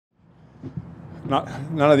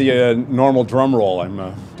None of the normal drum roll.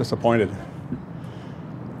 I'm disappointed.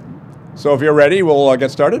 So if you're ready, we'll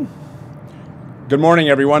get started. Good morning,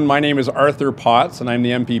 everyone. My name is Arthur Potts, and I'm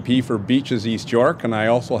the MPP for Beaches East York, and I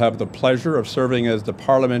also have the pleasure of serving as the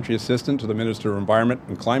Parliamentary Assistant to the Minister of Environment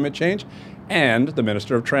and Climate Change and the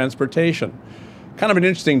Minister of Transportation. Kind of an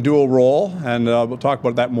interesting dual role, and we'll talk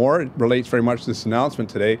about that more. It relates very much to this announcement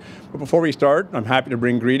today. But before we start, I'm happy to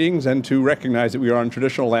bring greetings and to recognize that we are on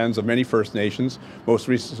traditional lands of many First Nations, most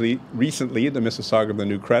recently the Mississauga of the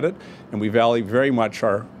New Credit, and we value very much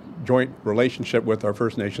our joint relationship with our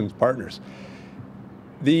First Nations partners.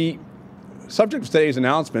 The subject of today's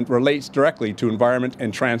announcement relates directly to environment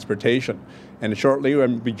and transportation. And shortly,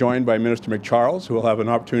 I'll be joined by Minister MacCharles, who will have an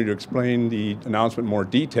opportunity to explain the announcement in more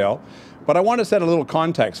detail. But I want to set a little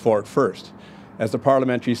context for it first. As the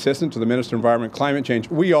Parliamentary Assistant to the Minister of Environment and Climate Change,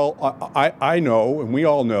 I know, and we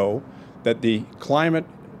all know, that the climate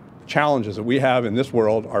challenges that we have in this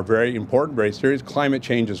world are very important, very serious. Climate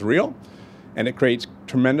change is real, and it creates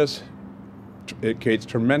tremendous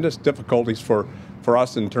difficulties for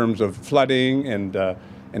us in terms of flooding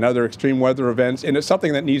and other extreme weather events, and it's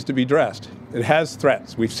something that needs to be addressed. It has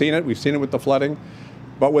threats. We've seen it with the flooding,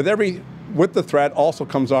 but with the threat also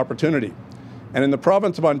comes opportunity. And in the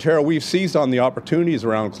province of Ontario, we've seized on the opportunities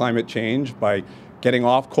around climate change by getting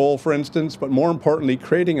off coal, for instance, but more importantly,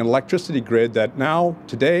 creating an electricity grid that now,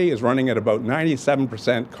 today, is running at about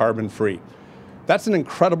 97% carbon-free. That's an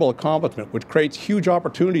incredible accomplishment, which creates huge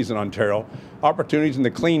opportunities in Ontario, opportunities in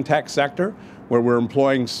the clean tech sector, where we're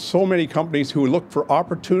employing so many companies who look for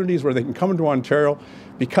opportunities where they can come into Ontario.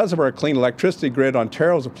 Because of our clean electricity grid,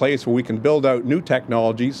 Ontario is a place where we can build out new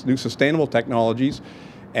technologies, new sustainable technologies,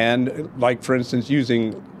 and like, for instance,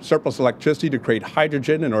 using surplus electricity to create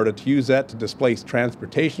hydrogen in order to use that to displace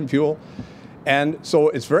transportation fuel. And so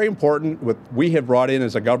it's very important what we have brought in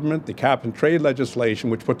as a government, the cap and trade legislation,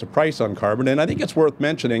 which puts a price on carbon. And I think it's worth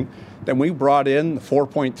mentioning that we brought in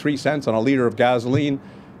 4.3 cents on a litre of gasoline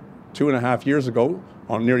 2.5 years ago,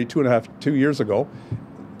 nearly 2 years ago.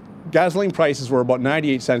 Gasoline prices were about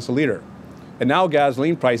 98 cents a litre. And now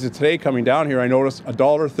gasoline prices today coming down here, I noticed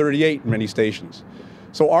 $1.38 in many stations.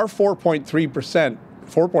 So our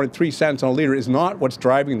 4.3 cents on a litre is not what's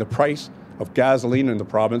driving the price of gasoline in the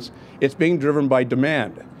province. It's being driven by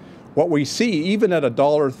demand. What we see, even at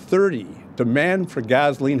 $1.30, demand for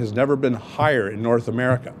gasoline has never been higher in North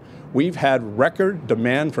America. We've had record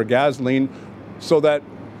demand for gasoline, so that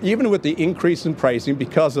even with the increase in pricing,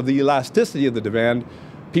 because of the elasticity of the demand,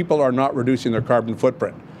 people are not reducing their carbon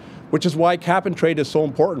footprint. Which is why cap and trade is so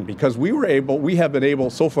important, because we have been able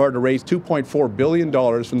so far to raise $2.4 billion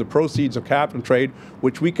from the proceeds of cap and trade,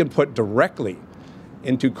 which we can put directly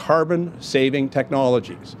into carbon-saving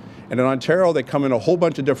technologies. And in Ontario, they come in a whole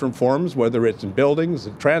bunch of different forms, whether it's in buildings,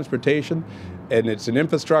 in transportation, and it's in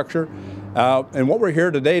infrastructure. And what we're here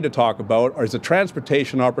today to talk about is a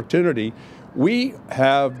transportation opportunity. We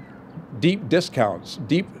have deep discounts,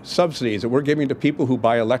 deep subsidies that we're giving to people who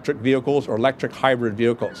buy electric vehicles or electric hybrid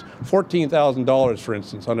vehicles. $14,000, for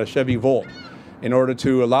instance, on a Chevy Volt, in order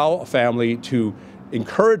to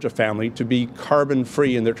encourage a family to be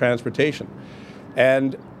carbon-free in their transportation.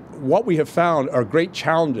 And what we have found are great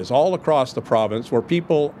challenges all across the province where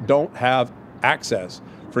people don't have access,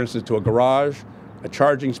 for instance, to a garage, a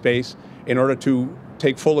charging space, in order to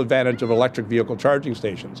take full advantage of electric vehicle charging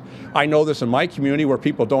stations. I know this in my community where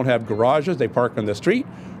people don't have garages, they park on the street.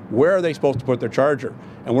 Where are they supposed to put their charger?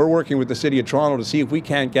 And we're working with the City of Toronto to see if we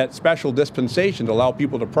can't get special dispensation to allow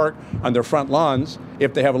people to park on their front lawns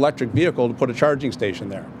if they have an electric vehicle to put a charging station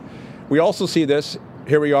there. We also see this,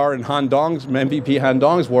 here we are in MPP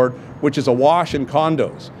Handong's ward, which is awash in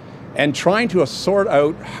condos. And trying to sort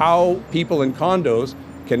out how people in condos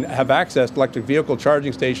can have access to electric vehicle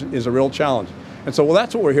charging station is a real challenge. And so,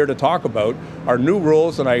 that's what we're here to talk about, our new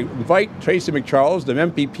rules. And I invite Tracy MacCharles, the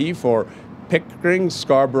MPP for Pickering,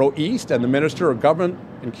 Scarborough East, and the Minister of Government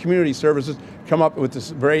and Community Services, come up with this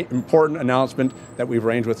very important announcement that we've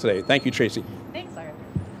arranged with today. Thank you, Tracy. Thanks, Arthur.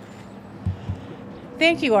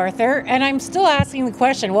 Thank you, Arthur. And I'm still asking the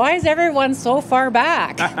question, why is everyone so far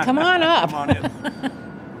back? Come on up. Come on in.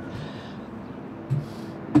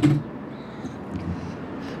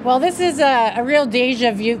 Well, this is a real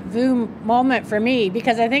deja vu moment for me,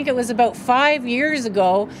 because I think it was about 5 years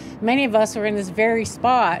ago, many of us were in this very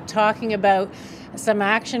spot talking about some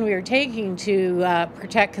action we were taking to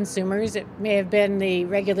protect consumers. It may have been the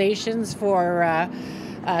regulations for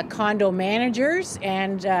condo managers,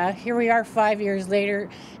 and here we are 5 years later,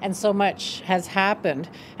 and so much has happened.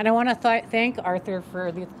 And I want to thank Arthur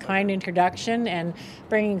for the kind introduction and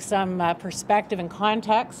bringing some perspective and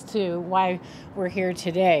context to why we're here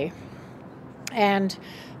today. And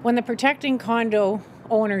when the Protecting Condo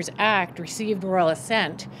Owners Act received royal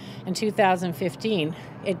assent in 2015,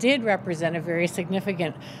 it did represent a very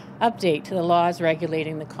significant update to the laws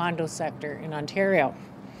regulating the condo sector in Ontario.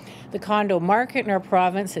 The condo market in our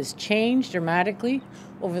province has changed dramatically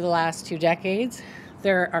over the last 2 decades.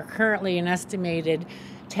 There are currently an estimated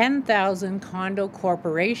 10,000 condo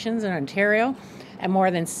corporations in Ontario, and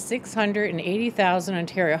more than 680,000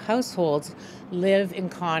 Ontario households live in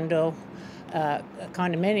condominiums.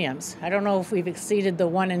 I don't know if we've exceeded the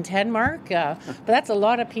 1 in 10 mark, but that's a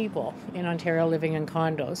lot of people in Ontario living in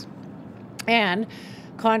condos. And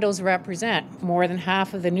condos represent more than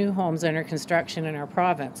half of the new homes under construction in our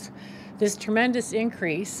province. This tremendous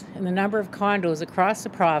increase in the number of condos across the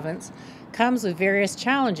province comes with various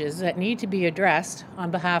challenges that need to be addressed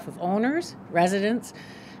on behalf of owners, residents,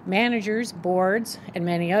 managers, boards, and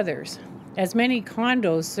many others. As many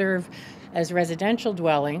condos serve as residential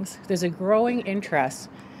dwellings, there's a growing interest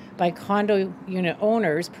by condo unit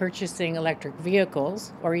owners purchasing electric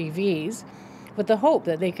vehicles, or EVs, with the hope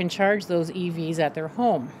that they can charge those EVs at their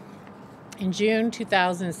home. In June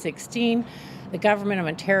 2016, the Government of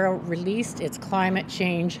Ontario released its Climate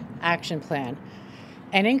Change Action Plan,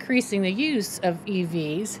 and increasing the use of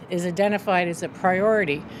EVs is identified as a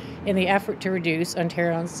priority in the effort to reduce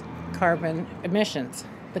Ontario's carbon emissions.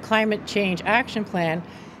 The Climate Change Action Plan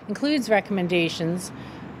includes recommendations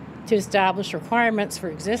to establish requirements for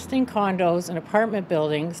existing condos and apartment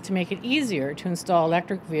buildings to make it easier to install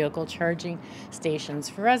electric vehicle charging stations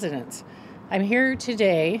for residents. I'm here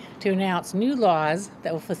today to announce new laws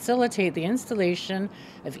that will facilitate the installation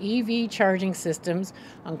of EV charging systems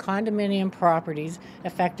on condominium properties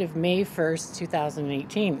effective May 1st,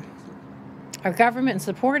 2018. Our government, in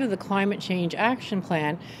support of the Climate Change Action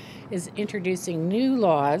Plan, is introducing new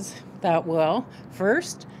laws that will,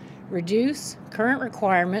 first, reduce current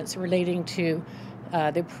requirements relating to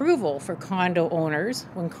the approval for condo owners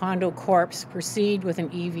when condo corps proceed with an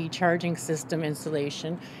EV charging system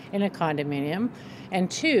installation in a condominium, and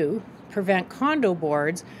 2, prevent condo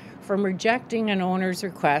boards from rejecting an owner's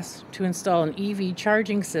request to install an EV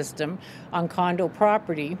charging system on condo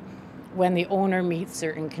property when the owner meets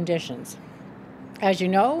certain conditions. As you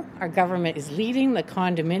know, our government is leading the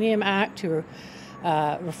Condominium Act to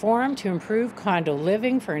reform to improve condo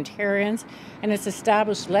living for Ontarians, and it's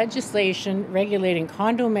established legislation regulating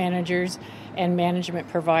condo managers and management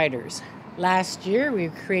providers. Last year, we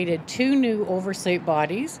created 2 new oversight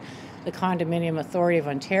bodies, the Condominium Authority of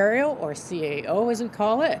Ontario, or CAO as we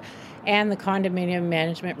call it, and the Condominium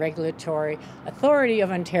Management Regulatory Authority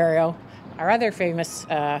of Ontario, our other famous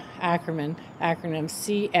acronym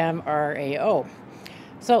CMRAO.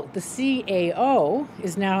 So the CAO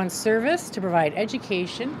is now in service to provide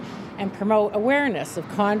education and promote awareness of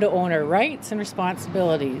condo owner rights and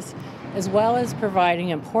responsibilities, as well as providing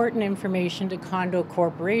important information to condo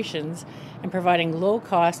corporations and providing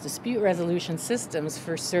low-cost dispute resolution systems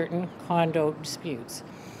for certain condo disputes.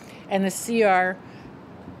 And the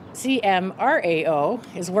CMRAO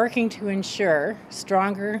is working to ensure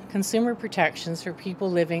stronger consumer protections for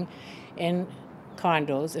people living in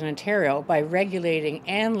condos in Ontario by regulating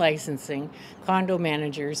and licensing condo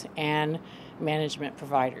managers and management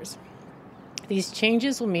providers. These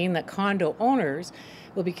changes will mean that condo owners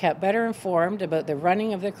will be kept better informed about the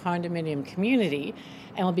running of their condominium community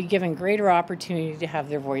and will be given greater opportunity to have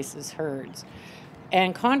their voices heard.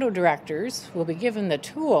 And condo directors will be given the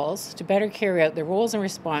tools to better carry out their roles and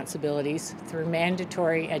responsibilities through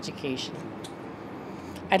mandatory education.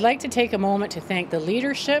 I'd like to take a moment to thank the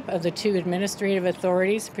leadership of the 2 administrative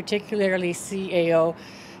authorities, particularly CAO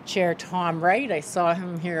Chair Tom Wright. I saw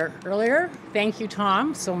him here earlier. Thank you,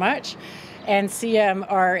 Tom, so much. And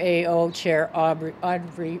CMRAO Chair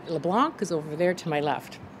Audrey LeBlanc is over there to my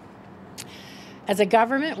left. As a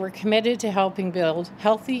government, we're committed to helping build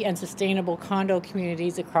healthy and sustainable condo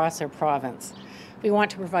communities across our province. We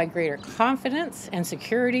want to provide greater confidence and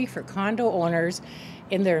security for condo owners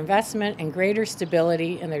in their investment and greater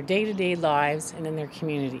stability in their day-to-day lives and in their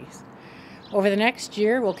communities. Over the next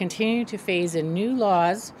year, we'll continue to phase in new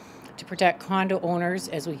laws to protect condo owners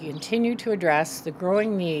as we continue to address the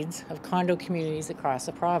growing needs of condo communities across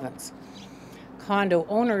the province. Condo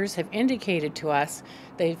owners have indicated to us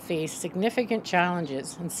they face significant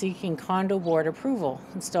challenges in seeking condo board approval,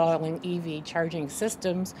 installing EV charging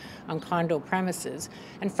systems on condo premises,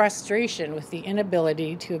 and frustration with the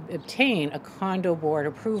inability to obtain a condo board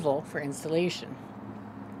approval for installation.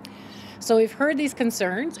 So we've heard these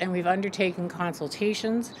concerns and we've undertaken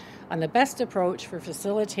consultations on the best approach for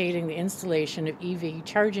facilitating the installation of EV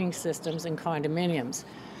charging systems in condominiums.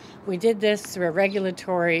 We did this through a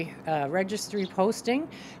regulatory registry posting.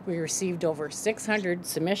 We received over 600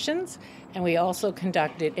 submissions, and we also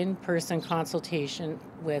conducted in-person consultation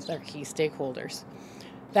with our key stakeholders.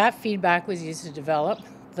 That feedback was used to develop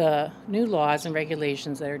the new laws and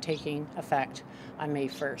regulations that are taking effect on May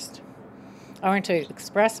 1st. I want to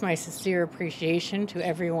express my sincere appreciation to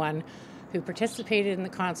everyone who participated in the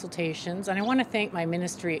consultations, and I want to thank my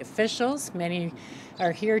ministry officials. Many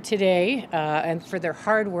are here today, and for their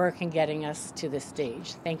hard work in getting us to this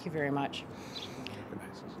stage. Thank you very much.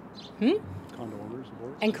 Condo owners and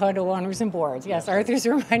boards? And condo owners and boards, yes. Arthur's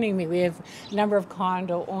reminding me we have a number of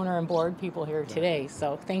condo owner and board people here today,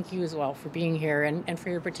 so thank you as well for being here and for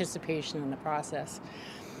your participation in the process.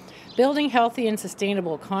 Building healthy and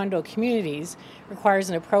sustainable condo communities requires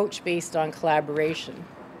an approach based on collaboration.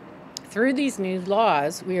 Through these new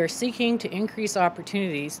laws, we are seeking to increase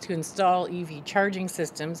opportunities to install EV charging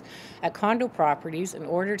systems at condo properties in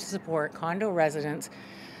order to support condo residents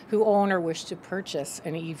who own or wish to purchase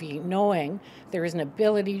an EV, knowing there is an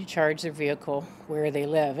ability to charge their vehicle where they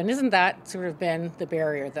live. And isn't that sort of been the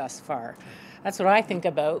barrier thus far? That's what I think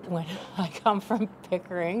about when I come from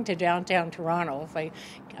Pickering to downtown Toronto.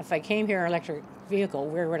 If I came here in an electric vehicle,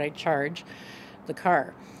 where would I charge the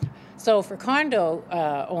car? So for condo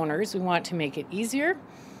owners, we want to make it easier,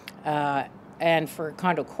 and for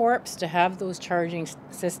condo corps to have those charging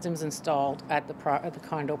systems installed at the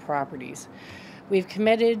condo properties. We've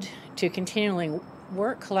committed to continually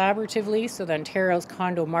work collaboratively so that Ontario's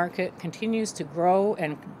condo market continues to grow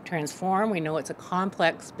and transform. We know it's a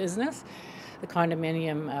complex business, the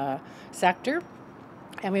condominium sector,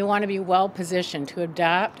 and we want to be well positioned to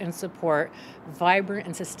adapt and support vibrant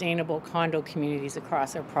and sustainable condo communities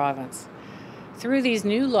across our province. Through these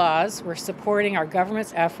new laws, we're supporting our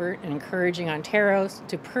government's effort in encouraging Ontarians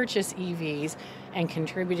to purchase EVs and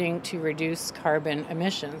contributing to reduce carbon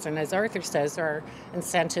emissions. And as Arthur says, there are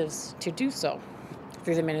incentives to do so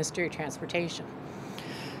through the Ministry of Transportation.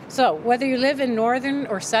 So whether you live in northern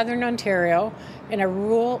or southern Ontario, in a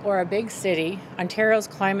rural or a big city, Ontario's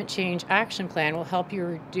Climate Change Action Plan will help you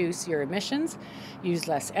reduce your emissions, use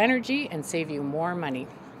less energy, and save you more money.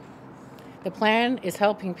 The plan is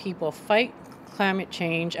helping people fight climate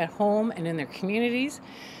change at home and in their communities,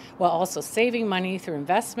 while also saving money through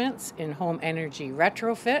investments in home energy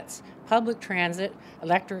retrofits, public transit,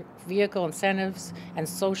 electric vehicle incentives, and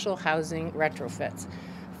social housing retrofits.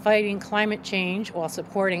 Fighting climate change while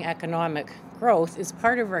supporting economic growth is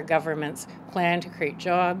part of our government's plan to create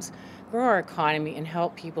jobs, grow our economy, and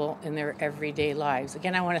help people in their everyday lives.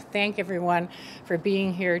 Again, I want to thank everyone for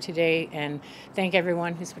being here today and thank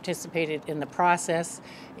everyone who's participated in the process.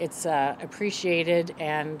 It's appreciated,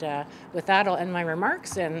 and with that, I'll end my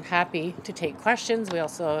remarks and happy to take questions. We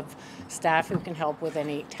also have staff who can help with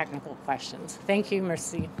any technical questions. Thank you,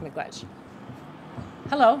 Merci McLeish.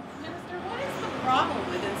 Hello. Minister, what is the problem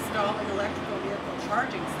with installing electrical vehicle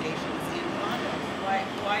charging stations in condos?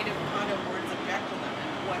 Why do condo boards object to them,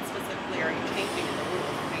 and what specifically are you changing in the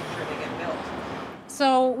rules to make sure they get built?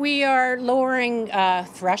 So we are lowering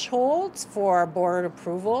thresholds for board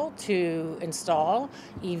approval to install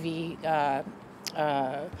EV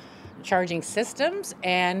charging systems,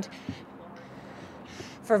 and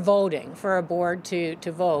for voting, for a board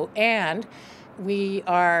to vote. And we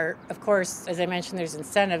are, of course, as I mentioned, there's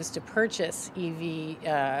incentives to purchase EV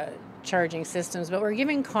charging systems, but we're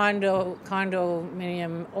giving condominium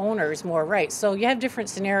owners more rights. So you have different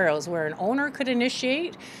scenarios where an owner could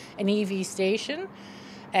initiate an EV station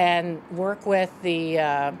and work with the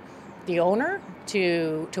owner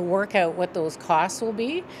to work out what those costs will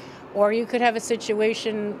be, or you could have a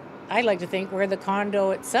situation, I'd like to think, where the condo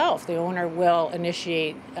itself, the owner will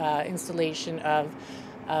initiate installation of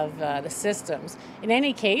the systems. In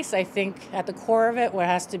any case, I think at the core of it, what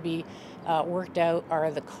has to be worked out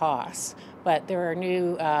are the costs. But there are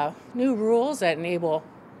new rules that enable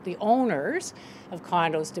the owners of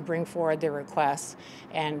condos to bring forward their requests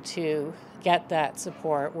and to get that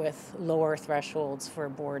support with lower thresholds for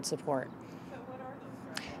board support.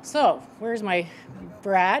 So where's my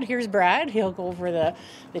Brad? Here's Brad. He'll go over the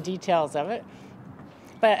details of it.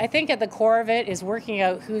 But I think at the core of it is working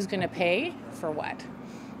out who's going to pay for what.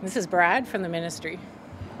 This is Brad from the ministry.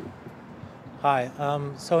 Hi.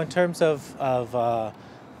 So in terms of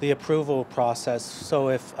the approval process, so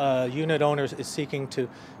if a unit owner is seeking to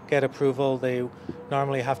get approval, they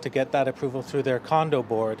normally have to get that approval through their condo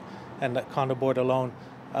board, and that condo board alone.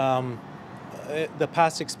 The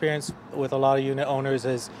past experience with a lot of unit owners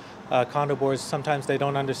is condo boards, sometimes they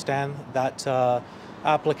don't understand that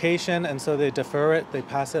application, and so they defer it, they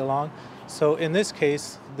pass it along. So in this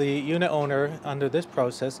case, the unit owner under this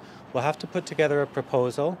process will have to put together a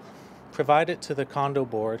proposal, provide it to the condo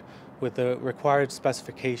board with the required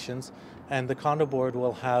specifications, and the condo board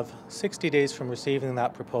will have 60 days from receiving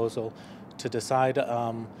that proposal to decide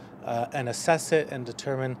and assess it and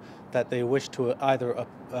determine that they wish to either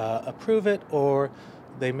approve it, or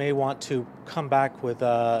they may want to come back with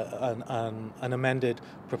an amended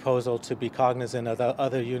proposal to be cognizant of the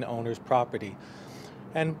other unit owner's property.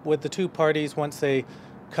 And with the two parties, once they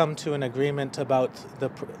come to an agreement about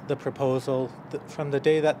the proposal, from the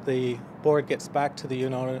day that the board gets back to the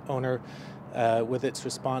unit owner with its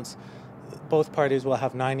response, both parties will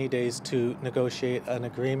have 90 days to negotiate an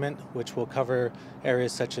agreement which will cover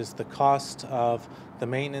areas such as the cost of the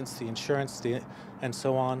maintenance, the insurance, and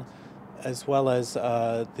so on, as well as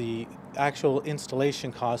the actual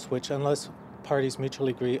installation costs, which, unless parties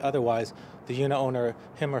mutually agree otherwise, the unit owner,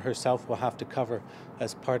 him or herself, will have to cover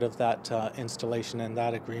as part of that installation and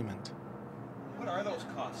that agreement. What are those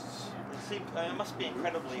costs? It must be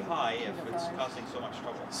incredibly high if it's causing so much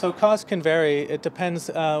trouble. So costs can vary. It depends.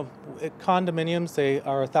 Condominiums, they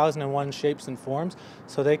are 1,001 shapes and forms,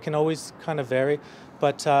 so they can always kind of vary.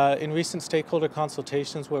 But in recent stakeholder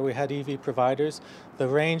consultations where we had EV providers, the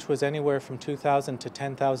range was anywhere from $2,000 to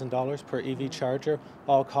 $10,000 per EV charger,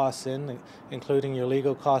 all costs in, including your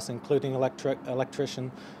legal costs, including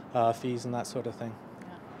electrician fees and that sort of thing.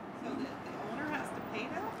 So the owner has to pay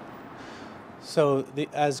that? So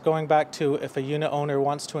as going back to if a unit owner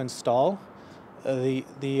wants to install,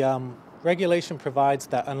 the regulation provides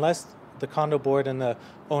that unless the condo board and the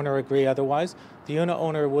owner agree otherwise, the unit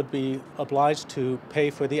owner would be obliged to pay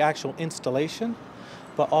for the actual installation,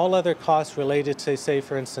 but all other costs related to, say,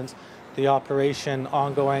 for instance, the operation,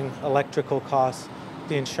 ongoing electrical costs,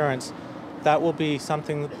 the insurance, that will be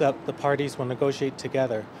something that the parties will negotiate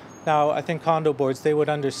together. Now, I think condo boards, they would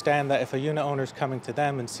understand that if a unit owner is coming to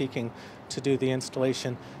them and seeking to do the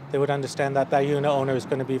installation, they would understand that that unit owner is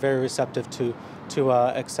going to be very receptive to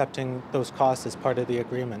accepting those costs as part of the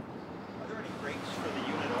agreement. Are there any breaks for the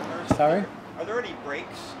unit owners? Sorry? Are there any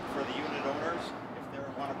breaks for the unit owners if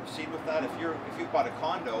they want to proceed with that? If you've bought a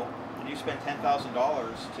condo and you spend $10,000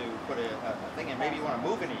 to put a thing in, maybe you want to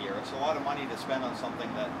move in a year. It's a lot of money to spend on something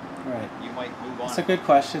that you might move on. That's a good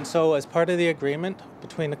question. So as part of the agreement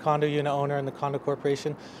between the condo unit owner and the condo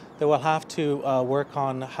corporation, they will have to work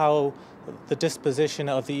on how the disposition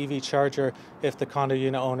of the EV charger, if the condo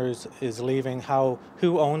unit owner is leaving,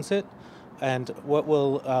 who owns it, and what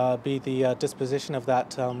will be the disposition of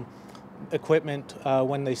that equipment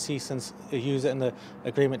when they cease and use it and the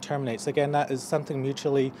agreement terminates. Again, that is something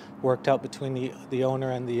mutually worked out between the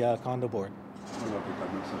owner and the condo board.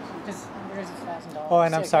 Just there's $1,000. Oh,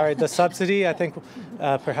 and I'm sorry, the subsidy, I think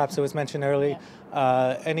perhaps it was mentioned earlier,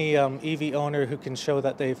 any EV owner who can show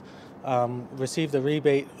that they've received the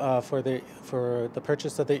rebate for the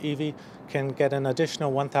purchase of their EV can get an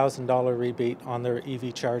additional $1,000 rebate on their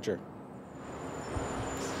EV charger.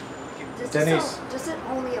 Does it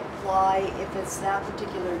only apply if it's that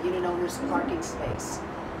particular unit owner's parking space?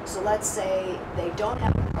 So let's say they don't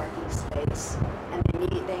have a parking space and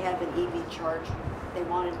they have an EV charge. They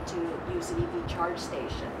wanted to use an EV charge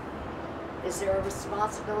station. Is there a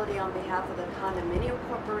responsibility on behalf of the condominium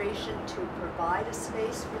corporation to provide a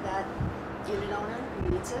space for that unit owner who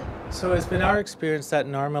needs it? So it's been our experience that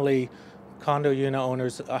normally condo unit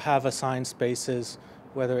owners have assigned spaces,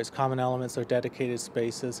 whether it's common elements or dedicated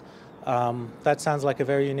spaces. That sounds like a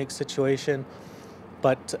very unique situation,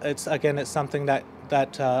 but it's something that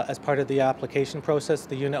as part of the application process,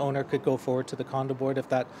 the unit owner could go forward to the condo board if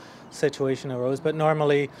that situation arose. But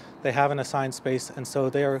normally they have an assigned space, and so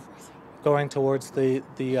they're going towards the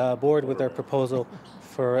board with their proposal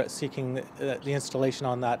for seeking the installation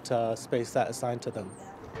on that space that assigned to them.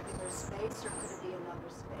 That particular space, or could it be another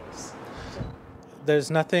space?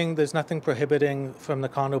 There's nothing prohibiting from the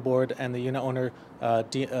condo board and the unit owner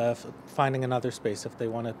finding another space if they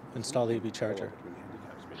want to install the EV charger.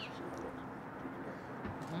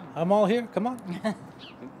 I'm all here. Come on.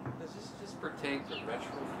 Does this pertain to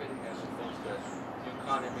retrofitting as opposed to new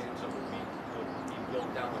condominiums that would be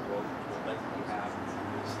built down the road, which will likely have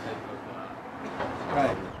this type of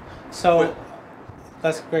Right. So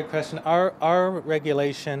that's a great question. Our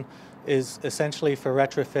regulation is essentially for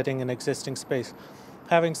retrofitting an existing space.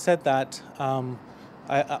 Having said that,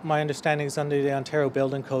 my understanding is under the Ontario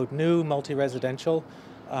Building Code, new multi-residential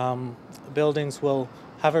buildings will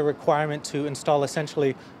have a requirement to install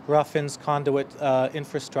essentially rough-ins conduit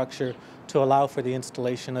infrastructure to allow for the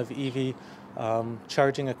installation of EV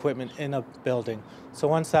charging equipment in a building. So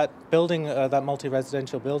once that building, that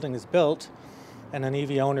multi-residential building is built and an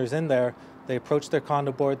EV owner is in there, They approach their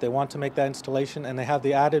condo board, they want to make that installation, and they have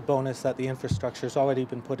the added bonus that the infrastructure has already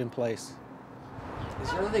been put in place.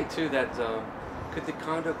 Is there anything too that could the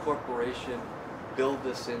condo corporation build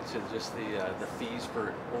this into just the fees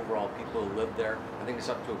for overall people who live there? I think it's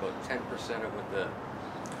up to about 10% of what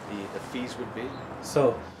the fees would be.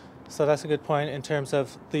 So that's a good point in terms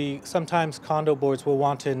of sometimes condo boards will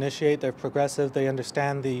want to initiate, they're progressive, they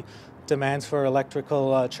understand the demands for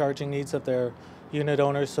electrical charging needs of their unit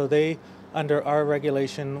owners, so they, under our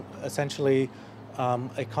regulation, essentially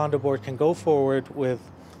a condo board can go forward with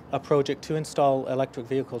a project to install electric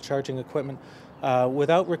vehicle charging equipment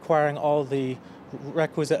without requiring all the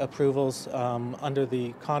requisite approvals under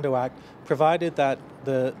the Condo Act, provided that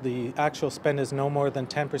the actual spend is no more than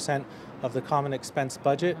 10% of the common expense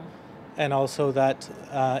budget, and also that,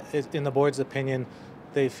 in the board's opinion,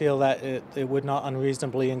 they feel that it would not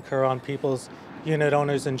unreasonably incur on people's unit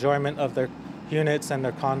owners' enjoyment of their units and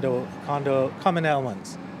their condo common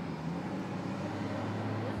elements.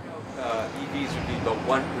 EVs would be about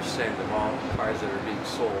 1% of all cars that are being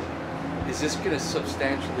sold. Is this going to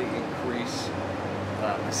substantially increase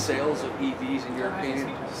the sales of EVs in your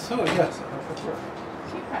opinion? So yes, for sure.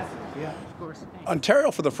 Yeah, of course.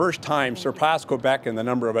 Ontario, for the first time, surpassed Quebec in the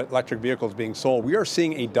number of electric vehicles being sold. We are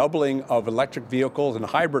seeing a doubling of electric vehicles and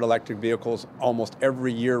hybrid electric vehicles almost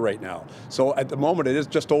every year right now. So at the moment, it is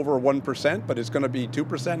just over 1%, but it's going to be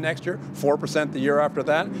 2% next year, 4% the year after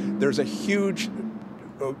that. There's a huge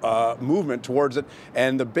movement towards it,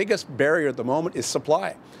 and the biggest barrier at the moment is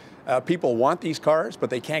supply. People want these cars, but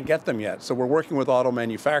they can't get them yet. So we're working with auto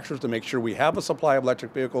manufacturers to make sure we have a supply of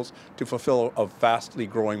electric vehicles to fulfill a vastly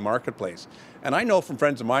growing marketplace. And I know from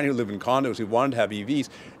friends of mine who live in condos who wanted to have EVs,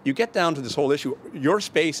 you get down to this whole issue, your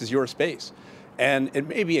space is your space. And it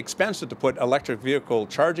may be expensive to put electric vehicle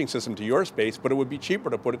charging system to your space, but it would be cheaper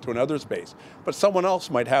to put it to another space. But someone else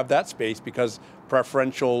might have that space because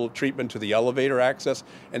preferential treatment to the elevator access.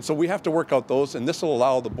 And so we have to work out those, and this will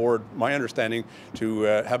allow the board, my understanding, to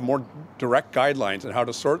have more direct guidelines on how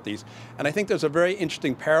to sort these. And I think there's a very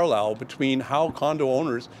interesting parallel between how condo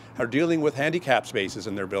owners are dealing with handicap spaces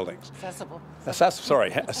in their buildings. Accessible.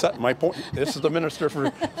 Sorry, my point, this is the Minister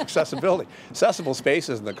for Accessibility. Accessible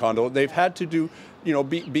spaces in the condo, they've had to do,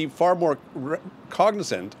 be far more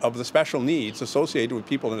cognizant of the special needs associated with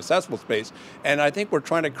people in accessible space. And I think we're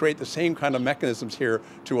trying to create the same kind of mechanisms here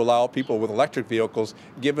to allow people with electric vehicles,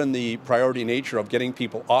 given the priority nature of getting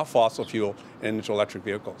people off fossil fuel and into electric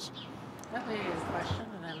vehicles. That may be his question,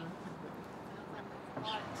 and then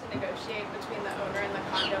to negotiate between the owner and the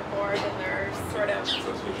condo board, and there's sort of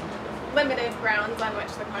limited grounds on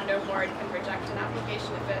which the condo board can reject an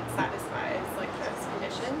application if it satisfies those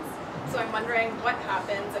conditions. So I'm wondering what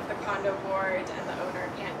happens if the condo board and the owner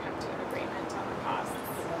can't come to an agreement on the costs.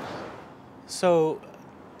 So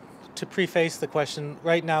to preface the question,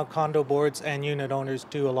 right now condo boards and unit owners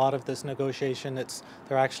do a lot of this negotiation.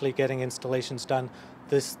 They're actually getting installations done.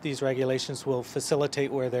 These regulations will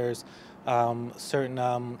facilitate where there's certain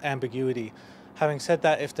ambiguity. Having said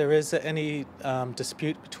that, if there is any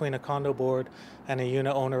dispute between a condo board and a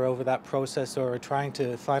unit owner over that process or trying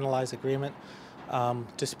to finalize agreement,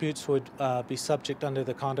 disputes would be subject under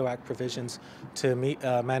the Condo Act provisions to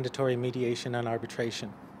mandatory mediation and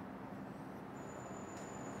arbitration.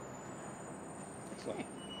 Excellent.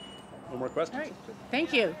 No more questions? all right.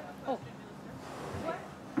 Thank you. Oh.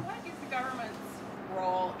 What is the government's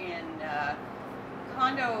role in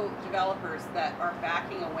condo developers that are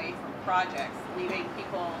backing away from projects, leaving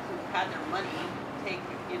people who've had their money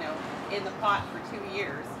in the pot for 2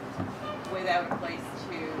 years without a place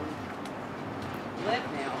to live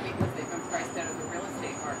now because they've been priced out of the real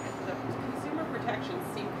estate market? The consumer protections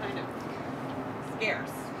seem kind of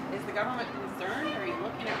scarce. Is the government concerned? Are you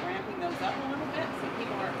looking at ramping those up a little bit so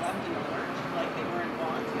people aren't left in the lurch like they were in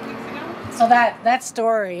Vaughan 2 weeks ago? So that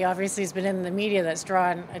story obviously has been in the media that's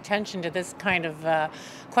drawn attention to this kind of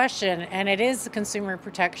question, and it is the consumer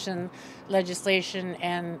protection legislation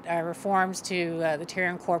and reforms to the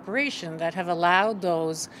Tyrion Corporation that have allowed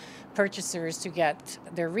those purchasers to get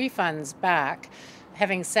their refunds back.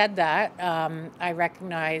 Having said that, I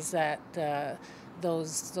recognize that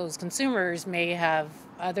those consumers may have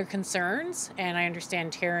other concerns, and I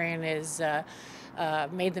understand Tyrion is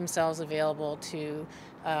made themselves available to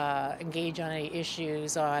engage on any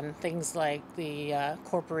issues on things like the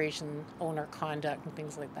corporation owner conduct and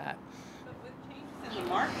things like that. But with changes in the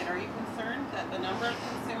market, are you concerned that the number of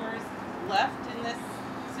consumers left in this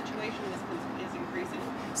population is increasing?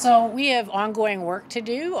 So we have ongoing work to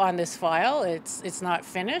do on this file. It's not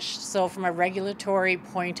finished. So from a regulatory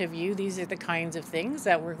point of view, these are the kinds of things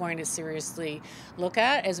that we're going to seriously look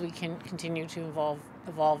at as we can continue to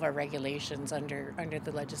evolve our regulations under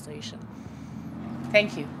the legislation.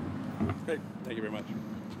 Thank you. Great. Thank you very much.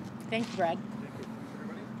 Thank you, Brad.